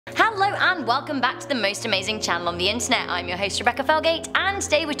Hello and welcome back to the most amazing channel on the internet. I'm your host Rebecca Felgate, and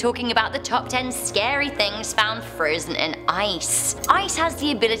today we're talking about the top 10 scary things found frozen in ice. Ice has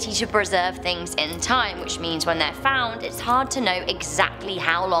the ability to preserve things in time, which means when they're found, it's hard to know exactly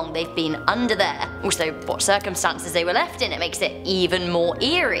how long they've been under there. Also, what circumstances they were left in, it makes it even more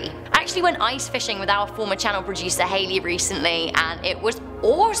eerie. I actually went ice fishing with our former channel producer Hayley recently, and it was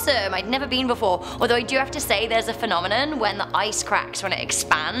awesome. I'd never been before, although I do have to say there's a phenomenon when the ice cracks when it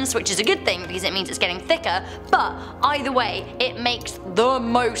expands, which is a good thing because it means it's getting thicker, but either way, it makes the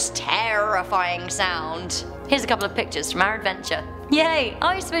most terrifying sound. Here's a couple of pictures from our adventure. Yay,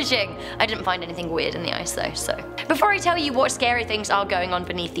 ice fishing! I didn't find anything weird in the ice though, so. Before I tell you what scary things are going on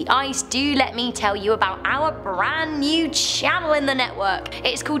beneath the ice, do let me tell you about our brand new channel in the network.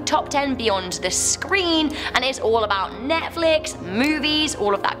 It's called Top 10 Beyond the Screen, and it's all about Netflix, movies,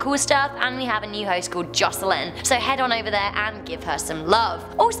 all of that cool stuff, and we have a new host called Jocelyn, so head on over there and give her some love.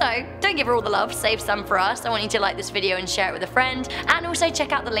 Also, don't give her all the love, save some for us. I want you to like this video and share it with a friend, and also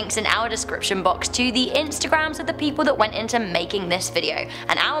check out the links in our description box to the Instagrams of the people that went into making this video,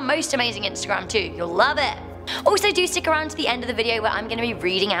 and our most amazing Instagram too. You'll love it. Also, do stick around to the end of the video where I'm going to be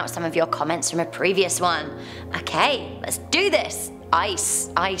reading out some of your comments from a previous one. Okay, let's do this.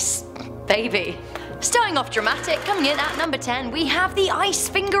 Ice, ice, baby. Starting off dramatic, coming in at number 10, we have the ice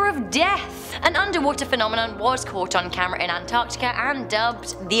finger of death. An underwater phenomenon was caught on camera in Antarctica and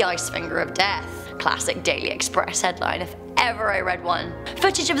dubbed the ice finger of death. Classic Daily Express headline if ever I read one.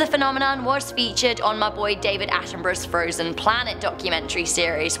 Footage of the phenomenon was featured on my boy David Attenborough's Frozen Planet documentary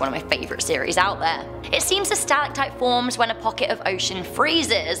series, one of my favourite series out there. It seems a stalactite forms when a pocket of ocean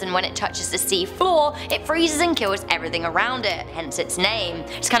freezes, and when it touches the sea floor, it freezes and kills everything around it, hence its name.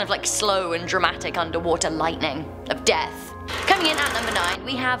 It's kind of like slow and dramatic underwater lightning of death. Coming in at number 9,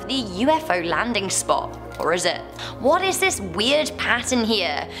 we have the UFO landing spot. Or is it? What is this weird pattern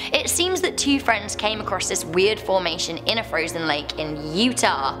here? It seems that two friends came across this weird formation in a frozen lake in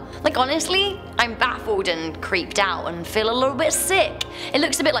Utah. Like honestly, I'm baffled and creeped out and feel a little bit sick. It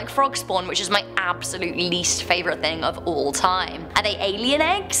looks a bit like frog spawn, which is my absolute least favourite thing of all time. Are they alien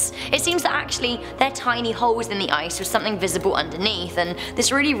eggs? It seems that actually they're tiny holes in the ice with something visible underneath, and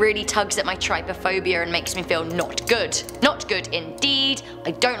this really tugs at my trypophobia and makes me feel not good. Not good indeed.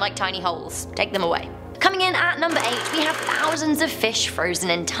 I don't like tiny holes. Take them away. Coming in at number 8, we have thousands of fish frozen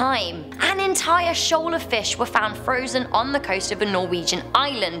in time. An entire shoal of fish were found frozen on the coast of a Norwegian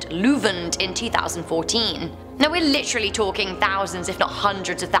island, Luvund, in 2014. Now we're literally talking thousands if not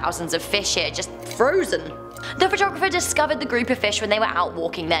hundreds of thousands of fish here, just frozen. The photographer discovered the group of fish when they were out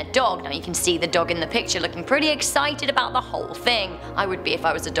walking their dog. Now you can see the dog in the picture looking pretty excited about the whole thing. I would be if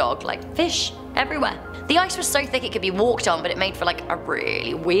I was a dog, like fish everywhere. The ice was so thick it could be walked on, but it made for like a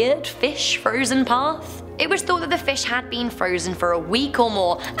really weird fish frozen path. It was thought that the fish had been frozen for a week or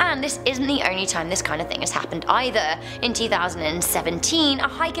more, and this isn't the only time this kind of thing has happened either. In 2017, a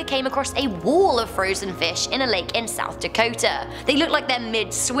hiker came across a wall of frozen fish in a lake in South Dakota. They look like they're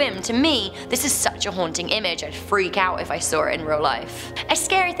mid-swim. To me, this is such a haunting image. I'd freak out if I saw it in real life. A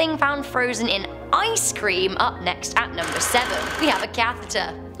scary thing found frozen in ice cream. Up next at number 7, we have a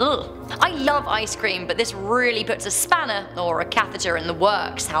catheter. Ugh. I love ice cream, but this really puts a spanner or a catheter in the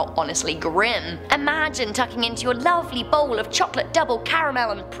works. How honestly grim. Imagine tucking into your lovely bowl of chocolate double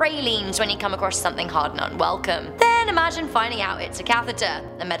caramel and pralines when you come across something hard and unwelcome. Then imagine finding out it's a catheter,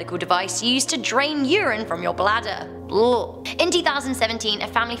 a medical device used to drain urine from your bladder. Ugh. In 2017, a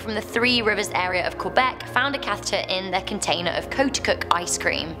family from the Three Rivers area of Quebec found a catheter in their container of Cook ice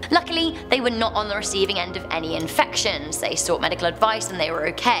cream. Luckily, they were not on the receiving end of any infections. They sought medical advice and they were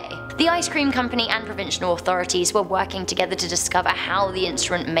okay. The ice cream company and provincial authorities were working together to discover how the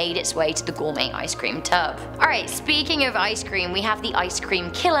instrument made its way to the gourmet ice cream tub. Alright, speaking of ice cream, we have the ice cream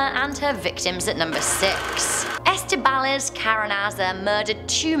killer and her victims at number 6. Estibaliz Caranaza murdered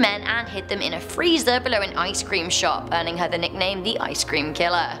 2 men and hid them in a freezer below an ice cream shop, earning her the nickname the Ice Cream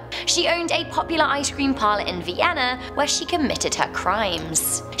Killer. She owned a popular ice cream parlor in Vienna where she committed her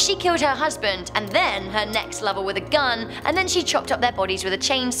crimes. She killed her husband and then her next lover with a gun, and then she chopped up their bodies with a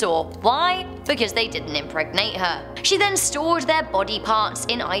chainsaw. Why? Because they didn't impregnate her. She then stored their body parts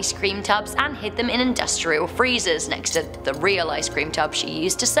in ice cream tubs and hid them in industrial freezers next to the real ice cream tub she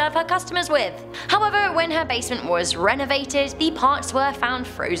used to serve her customers with. However, when her basement was renovated, the parts were found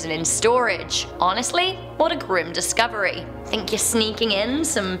frozen in storage. Honestly, what a grim discovery. Think you're sneaking in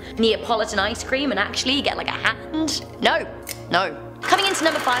some Neapolitan ice cream and actually you get like a hand? No. Coming into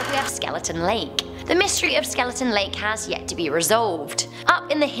number 5, we have Skeleton Lake. the mystery of Skeleton Lake has yet to be resolved.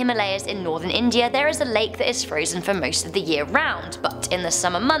 Up in the Himalayas in northern India, there is a lake that is frozen for most of the year round, but in the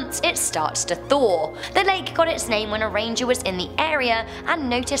summer months it starts to thaw. The lake got its name when a ranger was in the area and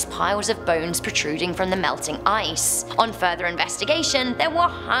noticed piles of bones protruding from the melting ice. On further investigation, there were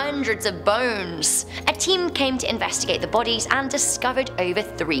hundreds of bones. A team came to investigate the bodies and discovered over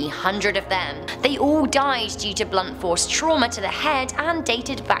 300 of them. They all died due to blunt force trauma to the head and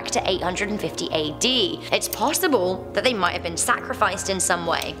dated back to 850 AD. It's possible that they might have been sacrificed in some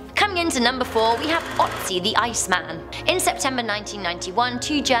way. Coming into number 4, we have Otzi the Iceman. In September 1991,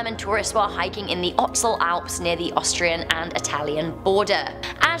 2 German tourists were hiking in the Ötztal Alps near the Austrian and Italian border.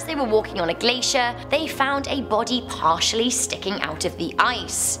 As they were walking on a glacier, they found a body partially sticking out of the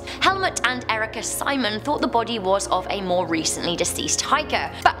ice. Helmut and Erika Simon thought the body was of a more recently deceased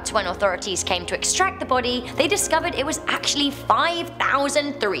hiker, but when authorities came to extract the body, they discovered it was actually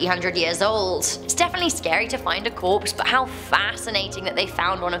 5,300 years old. It's definitely scary to find a corpse, but how fascinating that they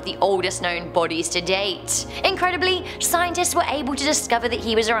found one of the oldest known bodies to date. Incredibly, scientists were able to discover that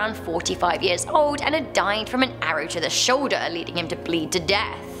he was around 45 years old and had died from an arrow to the shoulder, leading him to bleed to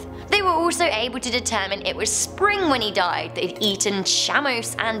death. They were also able to determine it was spring when he died, that he'd eaten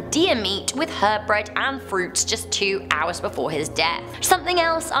chamois and deer meat with herb bread and fruits just 2 hours before his death. Something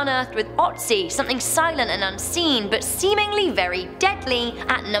else unearthed with Otzi, something silent and unseen but seemingly very deadly.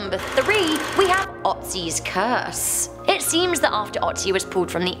 At number 3, we have Otzi's curse. It seems that after Otzi was pulled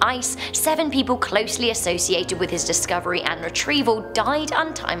from the ice, 7 people closely associated with his discovery and retrieval died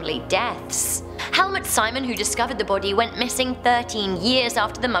untimely deaths. Helmut Simon, who discovered the body, went missing 13 years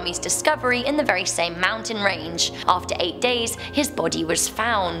after the mummy's discovery in the very same mountain range. After 8 days, his body was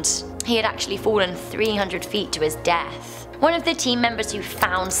found. He had actually fallen 300 feet to his death. One of the team members who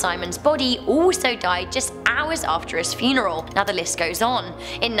found Simon's body also died just hours after his funeral. Now the list goes on.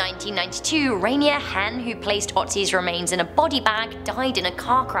 In 1992, Rainier Hen, who placed Otzi's remains in a body bag, died in a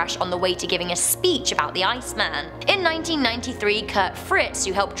car crash on the way to giving a speech about the Iceman. In 1993, Kurt Fritz,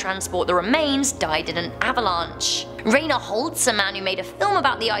 who helped transport the remains, died in an avalanche. Rainer Holtz, a man who made a film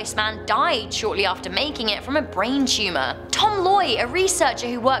about the Iceman, died shortly after making it from a brain tumor. Tom Loy, a researcher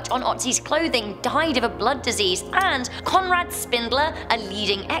who worked on Otzi's clothing, died of a blood disease, and Conrad Spindler, a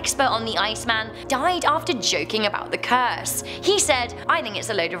leading expert on the Iceman, died after joking about the curse. He said, "I think it's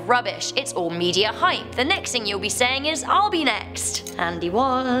a load of rubbish, it's all media hype, the next thing you'll be saying is I'll be next." And he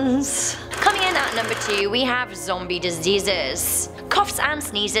was. Coming in at number 2, we have zombie diseases. Coughs and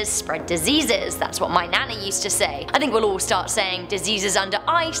sneezes spread diseases, that's what my nana used to say. I think we'll all start saying diseases under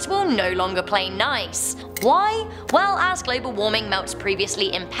ice will no longer play nice. Why? Well, as global warming melts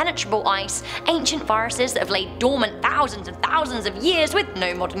previously impenetrable ice, ancient viruses that have laid dormant thousands and thousands of years with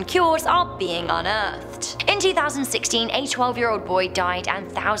no modern cures are being unearthed. In 2016, a 12-year-old boy died and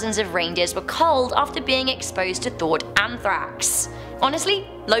thousands of reindeers were culled after being exposed to thawed anthrax. Honestly,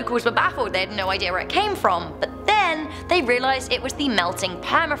 locals were baffled, they had no idea where it came from, but then they realised it was the melting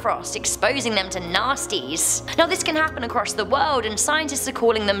permafrost exposing them to nasties. Now this can happen across the world and scientists are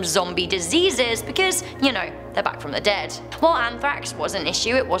calling them zombie diseases because, you know, they're back from the dead. While anthrax was an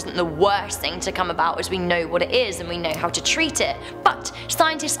issue, it wasn't the worst thing to come about as we know what it is and we know how to treat it. But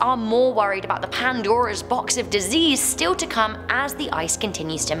scientists are more worried about the Pandora's box of disease still to come as the ice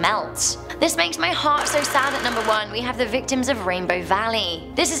continues to melt. This makes my heart so sad. At number 1, we have the victims of Rainbow Valley.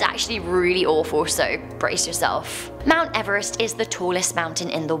 This is actually really awful, so brace yourself. Mount Everest is the tallest mountain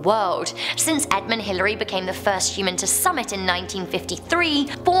in the world. Since Edmund Hillary became the first human to summit in 1953,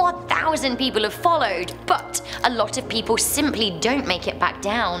 4,000 people have followed, but a lot of people simply don't make it back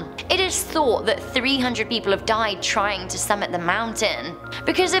down. It is thought that 300 people have died trying to summit the mountain.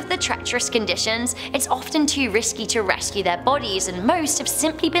 Because of the treacherous conditions, it's often too risky to rescue their bodies and most have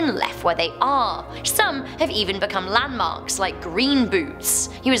simply been left where they are. Some have even become landmarks like Green Boots.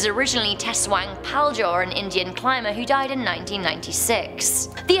 He was originally Teswang Paljor, an Indian climber who died in 1996.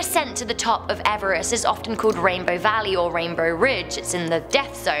 The ascent to the top of Everest is often called Rainbow Valley or Rainbow Ridge. It's in the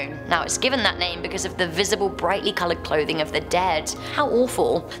death zone. Now it's given that name because of the visible brightly coloured clothing of the dead. How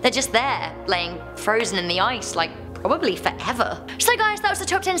awful. They're just there, laying frozen in the ice like probably forever. So guys, that was the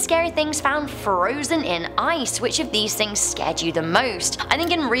top 10 scary things found frozen in ice. Which of these things scared you the most? I think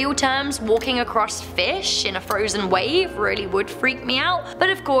in real terms, walking across fish in a frozen wave really would freak me out,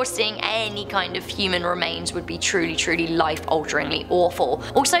 but of course seeing any kind of human remains would be truly life-alteringly awful.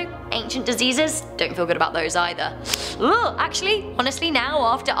 Also, ancient diseases, don't feel good about those either. Ugh, actually, honestly now,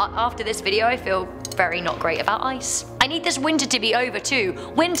 after this video, I feel very not great about ice. I need this winter to be over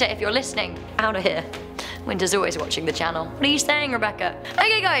too. Winter, if you're listening, out of here. Winter's always watching the channel. What are you saying, Rebecca?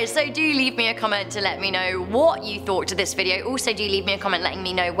 Okay guys, so do leave me a comment to let me know what you thought of this video. Also do leave me a comment letting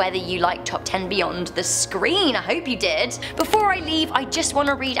me know whether you like top 10 Beyond the Screen. I hope you did. Before I leave, I just want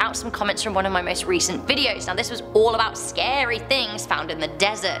to read out some comments from one of my most recent videos. Now this was all about scary things found in the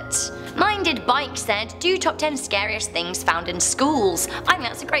desert. Minded Bike said, do top 10 scariest things found in schools. I think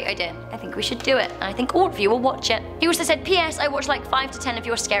that's a great idea. I think we should do it. I think all of you will watch it. He also said, P.S. I watch like 5 to 10 of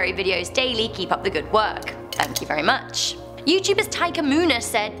your scary videos daily. Keep up the good work. Thank you very much. YouTubers Taika Muna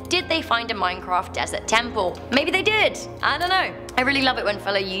said, did they find a Minecraft desert temple? Maybe they did. I don't know. I really love it when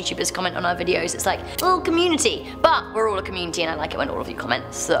fellow YouTubers comment on our videos. It's like a little community. But we're all a community and I like it when all of you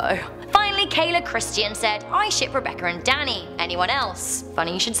comment, so. Finally, Kayla Christian said, I ship Rebecca and Danny. Anyone else?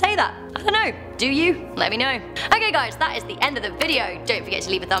 Funny you should say that. I don't know. Do you? Let me know. Okay guys, that is the end of the video. Don't forget to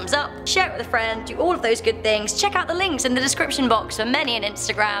leave a thumbs up, share it with a friend, do all of those good things. Check out the links in the description box for Many and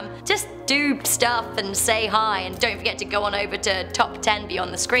Instagram. Just do stuff and say hi, and don't forget to go on over to Top 10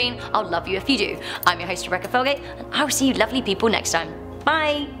 Beyond the Screen. I'll love you if you do. I'm your host Rebecca Felgate, and I'll see you lovely people next time.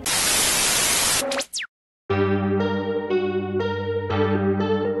 Bye!